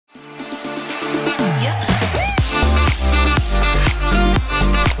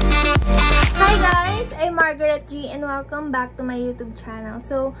and welcome back to my YouTube channel.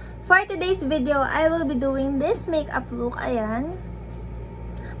 So, for today's video, I will be doing this makeup look. Ayan.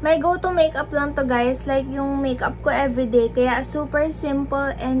 My go-to makeup lang to guys. Like yung makeup ko everyday. Kaya super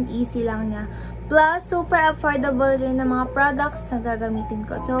simple and easy lang niya. Plus, super affordable rin ng mga products na gagamitin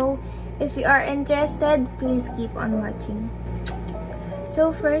ko. So, if you are interested, please keep on watching.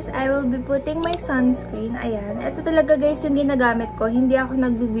 So, first, I will be putting my sunscreen. Ayan. Ito talaga guys yung ginagamit ko. Hindi ako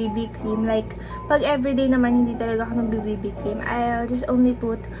nag-BB cream. Like, pag everyday naman, hindi talaga ako nag-BB cream. I'll just only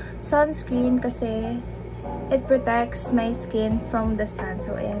put sunscreen kasi it protects my skin from the sun.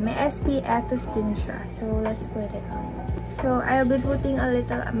 So, ayan. May SPF 15 siya. So, let's put it on. So, I'll be putting a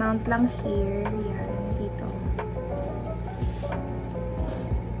little amount lang here. Ayan. Dito.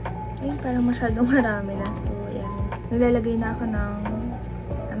 Ay, parang masyadong marami na. So, ayan. Nilalagay na ako ng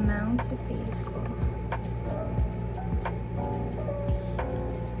amount sa face ko.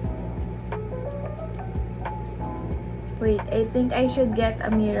 Wait, I think I should get a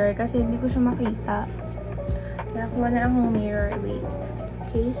mirror kasi hindi ko siya makita. Kaya kuha na lang akong mirror. Wait.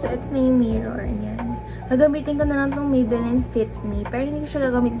 Okay, so ito na yung mirror. Ayan. Gagamitin ko na lang itong Maybelline Fit Me. Pero hindi ko siya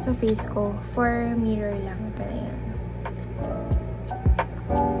gagamitin sa face ko. For mirror lang. Ito na yan.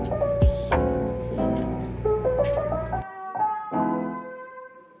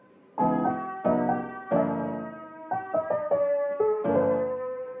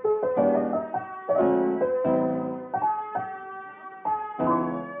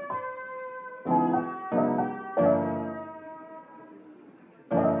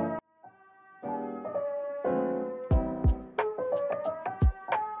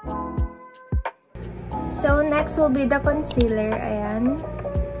 So, next will be the concealer. Ayan.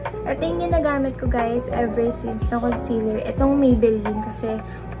 Ito yung ginagamit ko guys ever since na concealer. Itong Maybelline kasi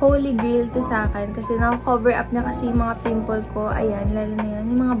holy grail to sa akin. Kasi na-cover up na kasi yung mga pimple ko. Ayan, lalo na yan.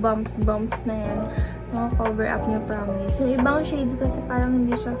 Yung mga bumps na yan. Na-cover up niya, promise. Yung ibang shades kasi parang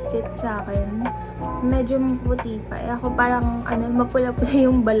hindi siya fit sa akin. Medyo maputi pa. Ako parang mapula-pula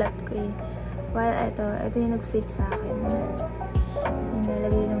yung balat ko eh. While ito yung nag-fit sa akin. Yung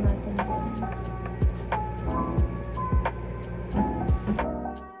nalagay lang natin dyan.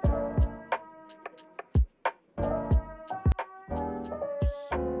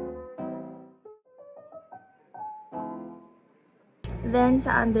 Then,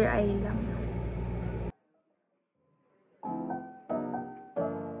 sa under eye lang.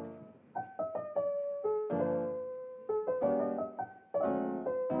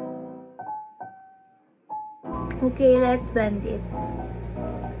 Okay, let's blend it.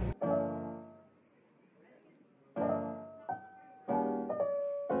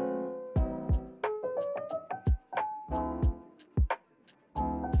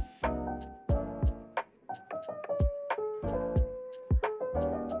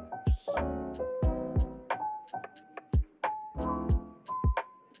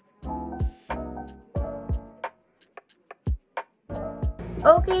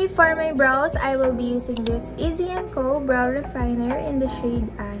 Okay, for my brows, I will be using this Issy & Co. Brow Refiner in the shade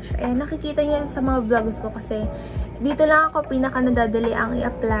Ash. Ayan, nakikita nyo sa mga vlogs ko kasi dito lang ako pinaka-nadadali ang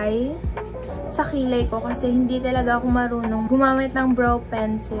i-apply sa kilay ko kasi hindi talaga ako marunong gumamit ng brow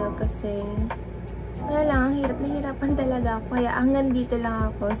pencil kasi wala lang, ang hirap na hirapan talaga ako. Kaya hanggang dito lang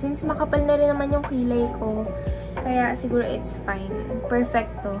ako. Since makapal na rin naman yung kilay ko, kaya siguro it's fine.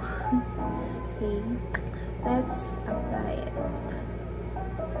 Perfecto. Okay, let's apply it.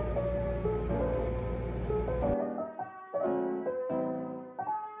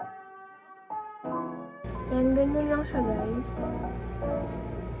 Yan, ganyan lang siya guys.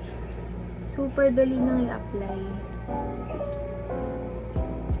 Super dali nang i-apply.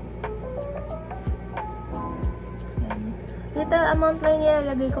 Little amount lang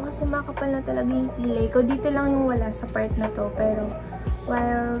nilalagay ko kasi makapal na talaga yung kilay ko. Dito lang yung wala sa part na to. Pero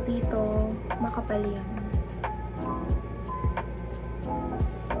while dito, makapal yan.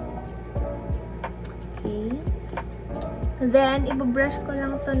 Okay. Then, ibabrush ko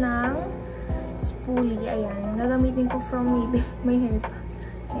lang to ng spoolie. Ayan. Gagamitin ko from maybe my hair pa.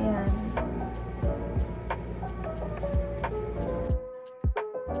 Ayan.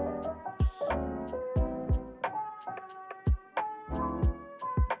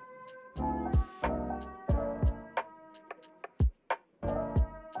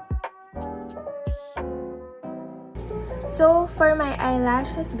 So, for my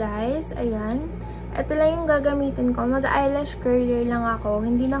eyelashes, guys, ayan. Ito lang yung gagamitin ko. Mag-eyelash curler lang ako.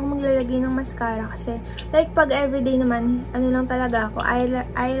 Hindi na ako maglalagay ng mascara kasi, like, pag everyday naman, ano lang talaga ako,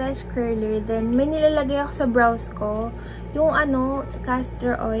 eyelash curler. Then, may nilalagay ako sa brows ko. Yung,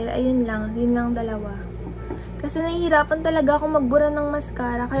 castor oil, ayun lang. Yun lang dalawa. Kasi nahihirapan talaga ako magbura ng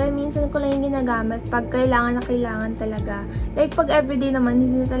mascara. Kaya minsan ko lang yung ginagamit pag kailangan na kailangan talaga. Like, pag everyday naman,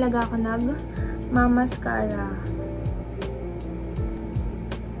 hindi na talaga ako nag-mascara.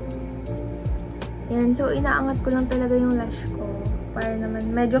 Yan. So, inaangat ko lang talaga yung lash ko. Para naman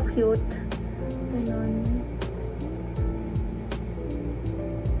medyo cute. Ganun.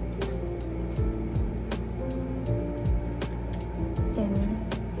 Yan.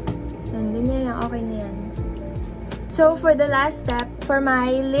 Yan. Ganyan lang. Okay na yan. So, for the last step, for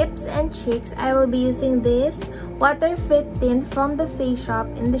my lips and cheeks, I will be using this Water Fit Tint from the Face Shop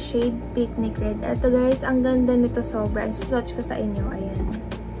in the shade Picnic Red. Ito guys, ang ganda nito sobra. Swatch ko sa inyo. Ayan.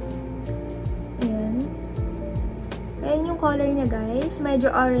 Ayan. Ayan yung color niya guys.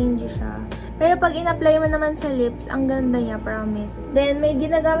 Medyo orange siya. Pero pag in-apply mo naman sa lips, ang ganda niya, promise. Then, may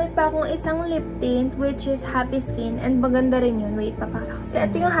ginagamit pa akong isang lip tint, which is Happy Skin. And maganda rin yun. Wait, papakita ko sa inyo.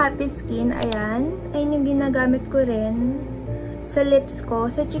 Ito yung Happy Skin. Ayan. Ayan yung ginagamit ko rin sa lips ko.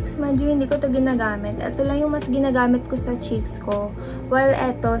 Sa cheeks, medyo hindi ko to ginagamit. Ito lang yung mas ginagamit ko sa cheeks ko. While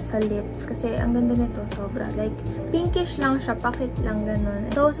eto sa lips. Kasi ang ganda nito, sobra. Like, pinkish lang siya. Pakit lang, ganun.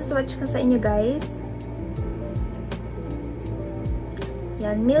 Ito, swatch ko sa inyo, guys.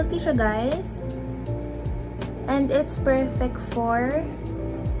 Yan, milky siya guys. And it's perfect for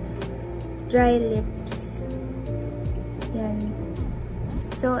dry lips. Yan.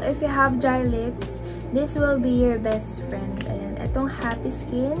 So, if you have dry lips, this will be your best friend. Ayan. Itong Happy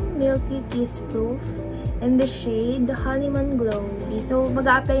Skin, Milky Kiss Proof, in the shade Honeymoon Glowy. So,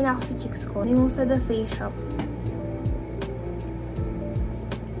 mag-a-apply na ako sa cheeks ko. Yung sa The Face Shop.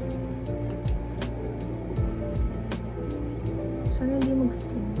 Sana hindi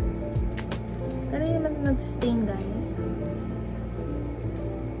mag-stain. Pero hindi naman nag-stain, guys.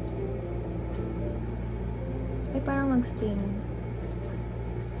 Ay, parang mag-stain.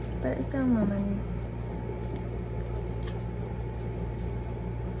 Pero isang naman.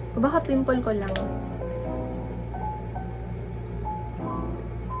 O baka pimple ko lang.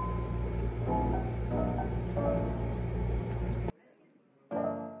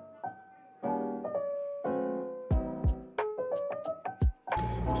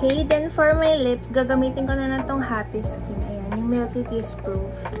 Okay, then for my lips, gagamitin ko na lang tong Happy Skin. Ayan, yung Milky Kiss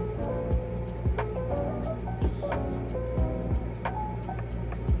Proof.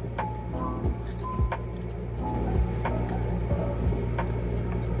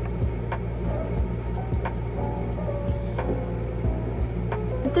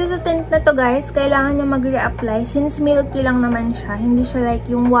 Ito sa tint na to guys, kailangan nyo mag-reapply since milky lang naman siya. Hindi siya like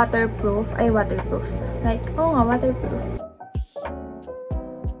yung waterproof. Ay, waterproof. Like, oo nga, waterproof.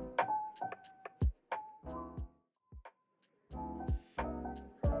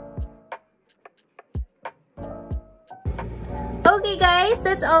 Okay guys,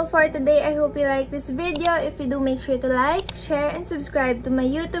 that's all for today. I hope you like this video. If you do, make sure to like, share, and subscribe to my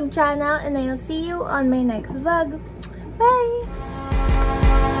YouTube channel. And I'll see you on my next vlog.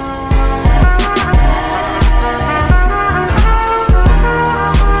 Bye!